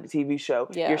reality TV show.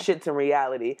 Yeah. Your shit's in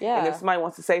reality. Yeah. And if somebody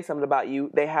wants to say something about you,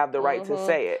 they have the right to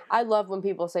say it. I love when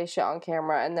people say shit on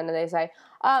camera and then they say,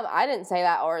 I didn't say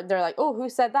that, or they're like, oh, who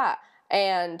said that?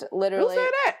 And literally, Who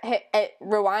said that? It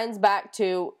rewinds back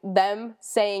to them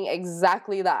saying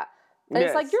exactly that. And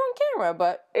Yes. it's like, you're on camera,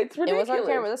 but It's it was ridiculous. on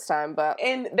camera this time. But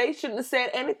And they shouldn't have said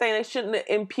anything. They shouldn't have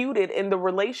imputed in the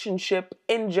relationship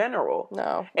in general.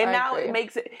 No. And I now agree. it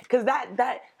makes it, because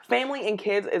that family and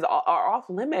kids are off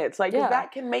limits. Like, 'cause Yeah.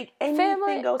 that can make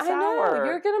anything go sour. I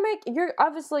know. You're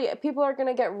obviously, people are going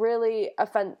to get really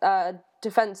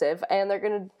defensive, and they're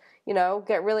going to,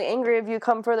 get really angry if you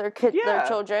come for their their Yeah.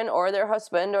 children, or their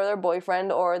husband, or their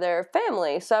boyfriend, or their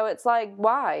family. So it's like,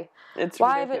 why? It's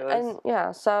Why?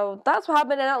 ridiculous. So that's what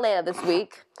happened in Atlanta this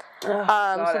week. So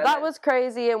that was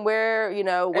crazy, and we're,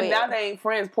 And waiting. now they ain't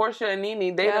friends. Portia and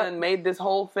Nene, they Yep. done made this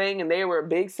whole thing, and they were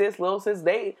big sis, little sis.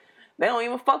 They don't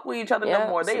even fuck with each other no Yep.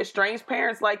 more. They estranged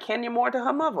parents like Kenya Moore to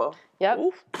her mother. Yep.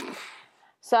 Oof.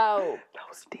 So That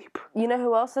was deep. you know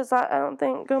who else is I don't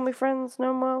think gonna be friends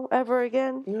no more ever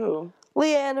again? Who?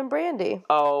 Leanne and Brandy.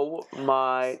 Oh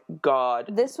my God.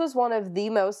 This was one of the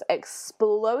most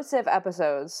explosive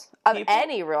episodes of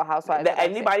any Real Housewives. That I've ever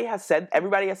seen.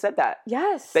 everybody has said that.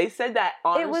 Yes. They said that,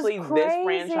 honestly, was this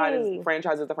crazy.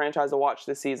 franchise is the franchise to watch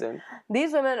this season.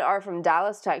 These women are from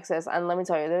Dallas, Texas, and let me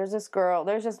tell you, there's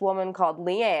this woman called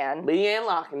Leanne. Leanne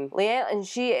Locken. Leanne, and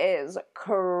she is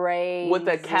crazy. With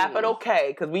a capital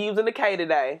K, because we using the K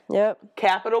today. Yep.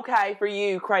 Capital K for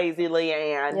you, crazy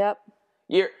Leanne. Yep.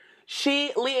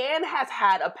 Leanne has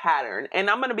had a pattern, and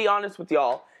I'm gonna be honest with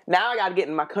y'all. Now I gotta get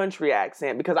in my country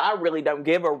accent because I really don't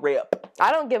give a rip.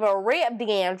 I don't give a rip,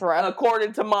 Deandra.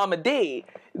 According to Mama D.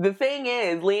 The thing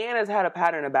is, Leanne has had a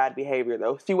pattern of bad behavior,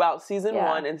 though, throughout season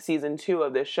 1 and season 2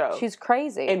 of this show. She's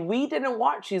crazy. And we didn't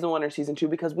watch season 1 or season 2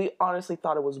 because we honestly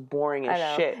thought it was boring as I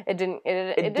know. shit. It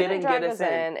didn't drag us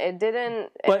in. It didn't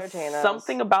entertain us.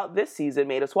 Something about this season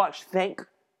made us watch.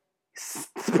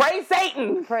 Praise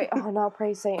Satan!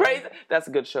 Praise Satan. That's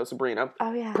a good show, Sabrina.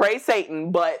 Oh, yeah. Praise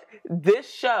Satan, but this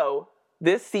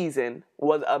season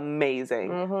was amazing.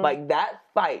 Mm-hmm. Like, that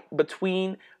fight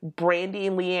between Brandy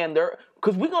and Leanne,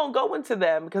 because we're going to go into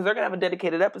them, because they're going to have a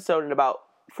dedicated episode in about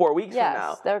 4 weeks from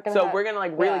now. We're going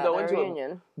to really go into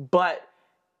reunion. it. But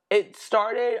it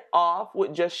started off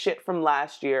with just shit from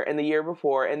last year and the year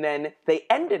before, and then they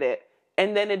ended it.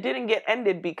 And then it didn't get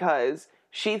ended because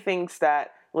she thinks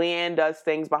that Leanne does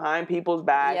things behind people's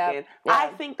back, and I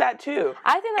think that too.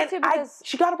 I think that too because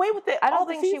she got away with it. I don't all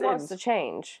the think she seasons. wants to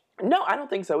change. No, I don't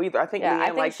think so either. I think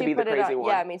Leanne likes to be the crazy one.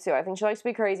 Yeah, me too. I think she likes to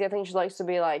be crazy. I think she likes to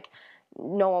be like,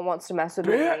 no one wants to mess with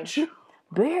Bitch. me.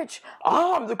 Bitch.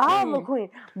 I'm the queen. I'm the queen.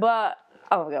 But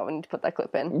oh my God, we need to put that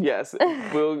clip in. Yes,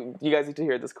 you guys need to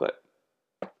hear this clip.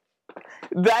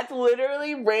 That's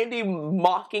literally Brandy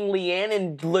mocking Leanne,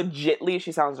 and legitly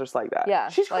she sounds just like that. Yeah,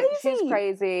 she's crazy. She's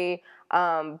crazy. But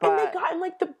and they got in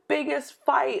like the biggest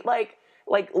fight. Like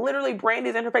literally,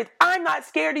 Brandy's in her face. I'm not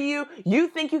scared of you. You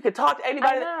think you could talk to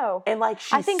anybody? I know. And like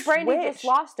I think Brandy just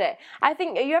lost it. I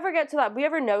think you ever get to that. We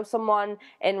ever know someone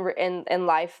in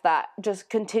life that just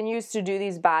continues to do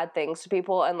these bad things to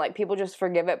people, and like people just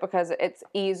forgive it because it's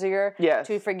easier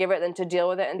to forgive it than to deal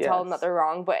with it and tell them that they're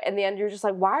wrong. But in the end, you're just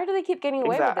like, why do they keep getting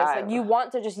away with this? Like you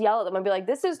want to just yell at them and be like,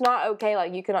 this is not okay.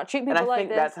 Like you cannot treat people and I like think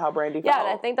this. That's how Brandy felt. Yeah,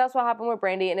 and I think that's what happened with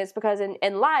Brandy, and it's because in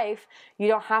life you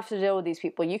don't have to deal with these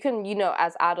people. You can,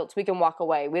 as adults, we can walk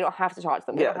away. We don't have to talk to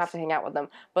them. We don't Yes. have to hang out with them.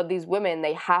 But these women,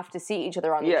 they have to see each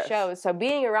other on these Yes. shows. So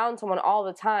being around someone all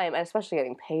the time, and especially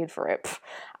getting paid for it,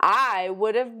 I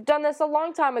would have done this a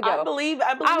long time ago. I believe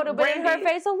I would have been in her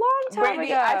face a long time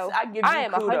Brandy, ago. I give you I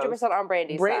am kudos. 100% on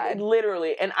Brandy's side.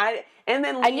 Literally, and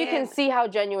then And you can Leanne- see how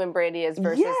genuine Brandy is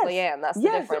versus Leanne. That's the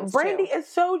difference. Brandy too. is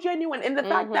so genuine, and the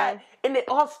fact that, and it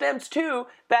all stems too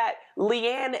that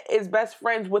Leanne is best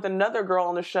friends with another girl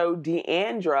on the show,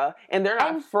 Deandra, and they're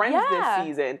not friends this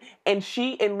season. And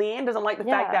Leanne doesn't like the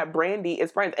fact that Brandy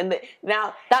is friends, and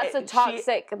now that's a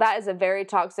toxic. That is a very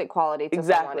toxic quality to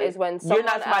someone. Is when someone you're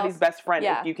not somebody's else, best friend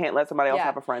if you can't let somebody else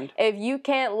have a friend. If you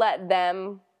can't let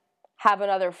them have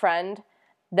another friend,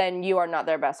 then you are not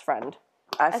their best friend.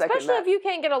 Especially if you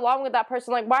can't get along with that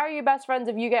person. Like, why are you best friends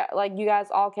if you guys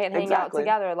all can't hang out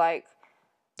together? Like,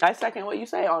 I second what you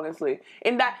say, honestly.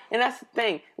 And that's the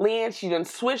thing. Leanne, she done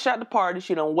switched out the party.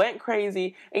 She done went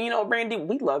crazy. And you know, Brandy,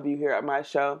 we love you here at my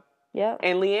show. Yep.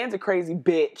 And Leanne's a crazy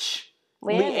bitch.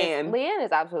 Leanne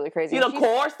is absolutely crazy. You know,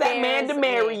 coerce that man to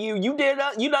marry you. You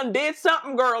done did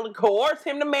something, girl, to coerce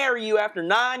him to marry you after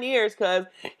 9 years because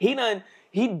he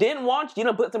didn't want you. You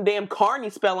done put some damn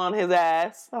carny spell on his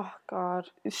ass. Oh,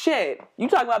 God. Shit. You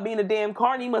talk about being a damn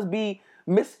carny, you must be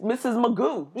Mrs.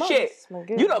 Magoo. Not Shit. Mrs.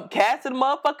 Magoo. You done casted a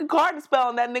motherfucking carny spell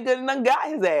on that nigga and done got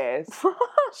his ass.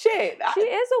 Shit. She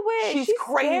is a witch. She's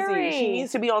crazy. Scary. She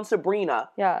needs to be on Sabrina.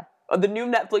 Yeah. The new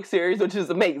Netflix series, which is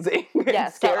amazing.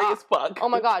 Yes, Scary as fuck. Oh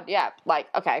my God, yeah. Like,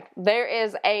 okay. There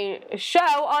is a show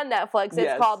on Netflix.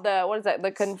 It's called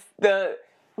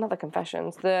not the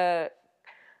Confessions.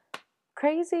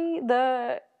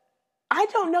 I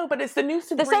don't know, but it's the new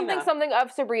Sabrina. The something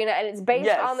of Sabrina, and it's based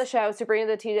on the show Sabrina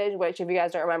the Teenage Witch. If you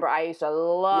guys don't remember, I used to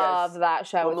love that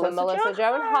show. It's with Melissa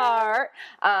Joan Hart,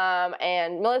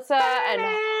 and Melissa and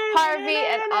Harvey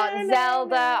and Aunt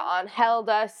Zelda, Aunt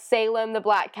Helda, Salem the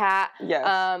Black Cat.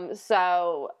 Yes.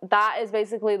 So that is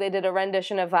basically, they did a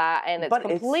rendition of that, and it's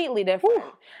completely different,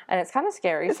 and it's kind of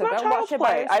scary. It's so not don't watch it by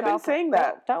play. yourself. I've been saying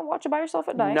that. Don't watch it by yourself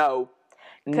at night. No,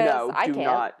 I do can't.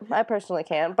 not. I personally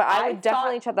can, but I would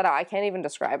definitely check that out. I can't even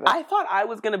describe it. I thought I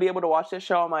was going to be able to watch this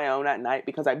show on my own at night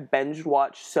because I binge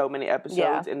watched so many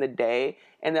episodes in the day.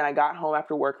 And then I got home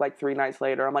after work like 3 nights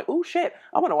later. I'm like, oh shit,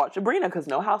 I want to watch Sabrina because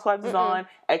No Housewives is on.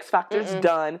 X Factor's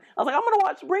done. I was like, I'm going to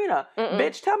watch Sabrina.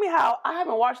 Bitch, tell me how I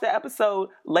haven't watched that episode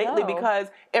lately because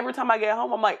every time I get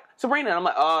home, I'm like, Sabrina. And I'm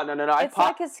like, oh, no. It's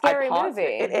like a scary movie.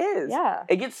 It is. Yeah.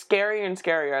 It gets scarier and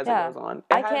scarier as it goes on.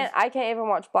 I can't even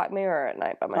watch Black Mirror at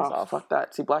night by myself. Oh, fuck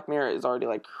that. See, Black Mirror is already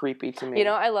like creepy to me. You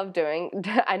know what I love doing?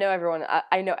 I know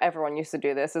everyone used to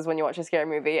do this, is when you watch a scary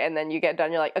movie and then you get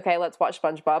done, you're like, okay, let's watch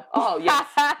SpongeBob. Oh, yes.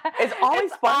 It's always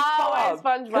SpongeBob. Always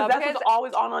SpongeBob. Because that's what's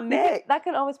always on Nick. That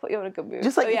can always put you in a good mood.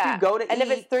 Just like if you go to and E,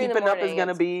 if it's 3 in the Keeping Up morning, is going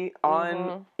to be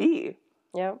on E.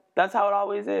 Yep. That's how it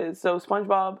always is. So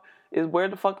SpongeBob is where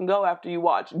to fucking go after you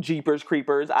watch Jeepers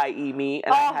Creepers, i.e. me.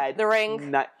 And I had The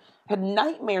Ring. Had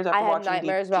nightmares after watching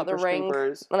nightmares about The Jeepers Ring.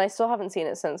 Creepers. And I still haven't seen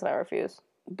it since, and I refuse.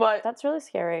 But that's really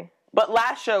scary. But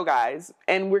last show, guys,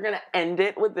 and we're going to end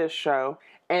it with this show.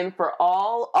 And for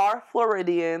all our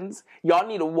Floridians, y'all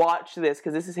need to watch this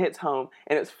because this hits home.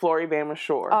 And it's Floribama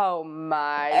Shore. Oh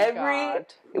my God.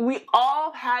 We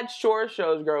all had shore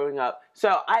shows growing up.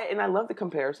 So I love the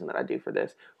comparison that I do for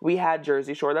this. We had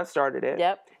Jersey Shore that started it.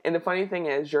 Yep. And the funny thing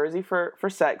is, Jersey for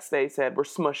sex, they said, we're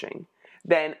smushing.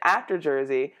 Then after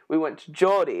Jersey, we went to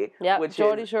Geordie. Yep,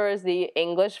 Geordie Shore is the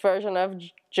English version of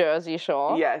Jersey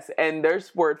Shore. Yes, and their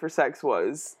word for sex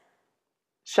was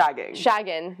shagging.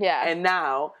 Shagging, yeah. And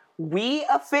now we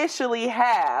officially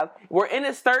we're in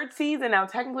its 3rd season now,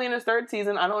 technically in its 3rd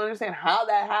season. I don't understand how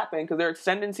that happened because they're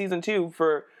extending season 2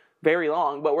 for very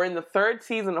long. But we're in the 3rd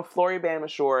season of Floribama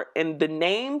Shore, and the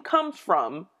name comes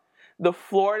from the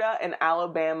Florida and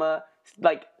Alabama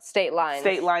state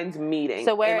lines meeting.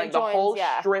 So where and, it joins, the whole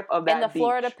strip of that in the beach.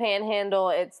 Florida Panhandle,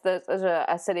 there's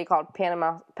a city called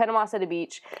Panama City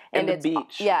Beach, and the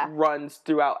beach runs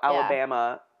throughout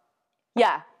Alabama.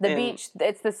 Yeah, the beach,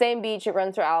 it's the same beach, it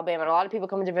runs through Alabama, and a lot of people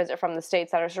come to visit from the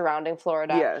states that are surrounding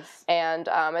Florida. Yes. And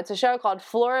it's a show called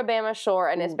Floribama Shore,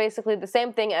 and it's basically the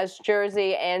same thing as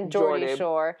Jersey and Geordie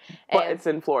Shore. But it's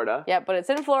in Florida. Yeah, but it's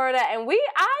in Florida, and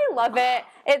I love it.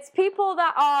 It's people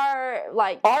that are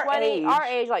like our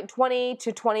age, like 20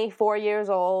 to 24 years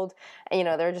old, and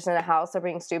they're just in a house, they're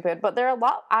being stupid, but they're a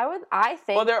lot, I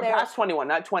think. Well, they're past 21,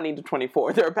 not 20 to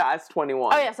 24, they're past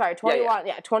 21. Oh yeah, sorry, 21,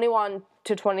 21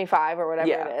 to 25 or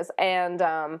whatever it is. And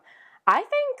I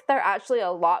think they're actually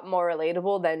a lot more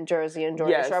relatable than Jersey and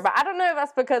Geordie Shore. But I don't know if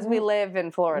that's because we live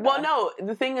in Florida. Well, no.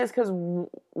 The thing is because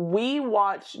we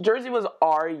watched... Jersey was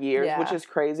our years, which is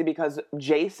crazy because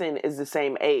Jason is the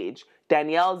same age.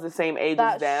 Danielle's the same age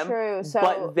as them. That's true. So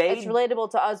but it's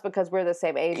relatable to us because we're the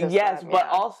same age as yes, them. but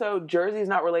also Jersey's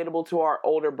not relatable to our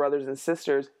older brothers and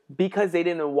sisters because they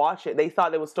didn't watch it. They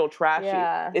thought it was still trashy.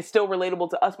 Yeah. It's still relatable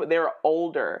to us, but they were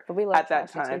older But we love at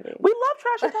that trashy time. TV. We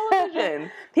love trashy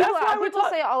television. People That's why we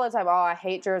say it all the time. Oh, I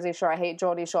hate Jersey Shore. I hate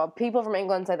Geordie Shore. People from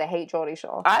England say they hate Geordie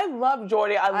Shore. I love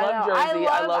Geordie. I love Jersey.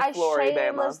 I love Florida. I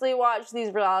shamelessly watch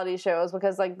these reality shows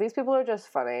because like these people are just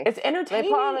funny. It's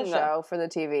entertaining. They put on a show for the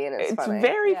TV and it's funny. It's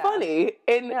very funny.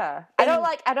 And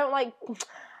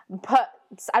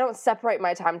I don't separate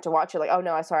my time to watch it. Like, oh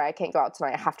no, I'm sorry, I can't go out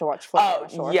tonight. I have to watch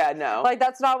Florida Shore. Yeah, no. Like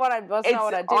that's not what I do.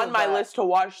 It's on my list to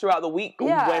watch throughout the week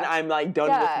when I'm like done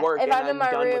with work. If and I'm in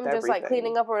my room just like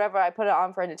cleaning up or whatever, I put it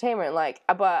on for entertainment. Like,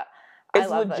 but it's I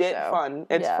love legit that show. fun.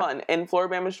 It's fun. And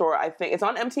Floribama Shore, I think it's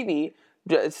on MTV.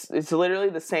 It's literally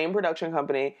the same production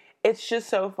company. It's just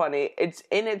so funny. It's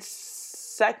in its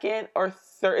second or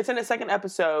third. It's in its second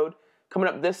episode coming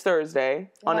up this Thursday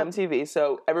on MTV.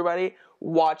 So everybody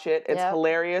watch it. It's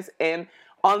hilarious. And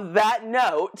on that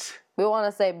note, we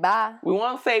want to say bye.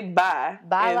 Bye,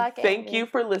 and like thank Amy. you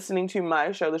for listening to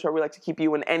my show, the show we like to keep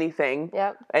you in anything.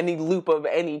 Yep. Any loop of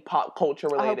any pop culture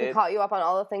I hope we related. caught you up on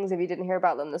all the things if you didn't hear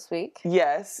about them this week.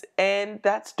 Yes, and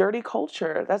that's Dirty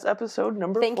Culture. That's episode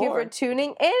number 4. Thank you for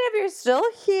tuning in. If you're still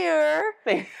here,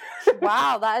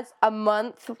 wow, that's a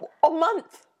month. A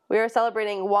month. We are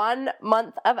celebrating 1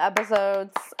 month of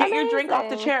episodes. Get your drink off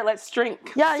the chair. Let's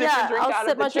drink. Yeah, Sip your drink I'll out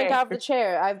sip of the my drink chair. out of the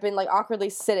chair. I've been like awkwardly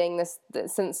sitting this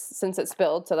since it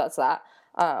spilled, so that's that.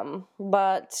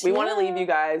 But we want to leave you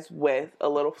guys with a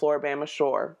little Floribama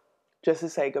Shore, just to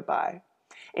say goodbye,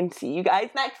 and see you guys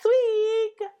next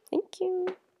week. Thank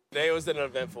you. Today was an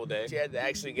eventful day. She had to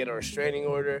actually get a restraining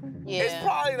order. Yeah. It's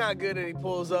probably not good that he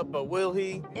pulls up, but will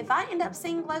he? If I end up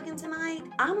seeing Logan tonight,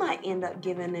 I might end up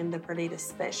giving him the Perdita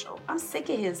special. I'm sick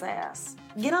of his ass.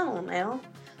 Get on now.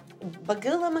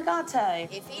 Bagula Magate.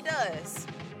 If he does,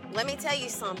 let me tell you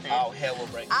something. Oh, hell will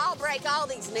break. I'll break all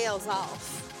these nails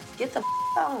off. Get the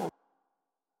on.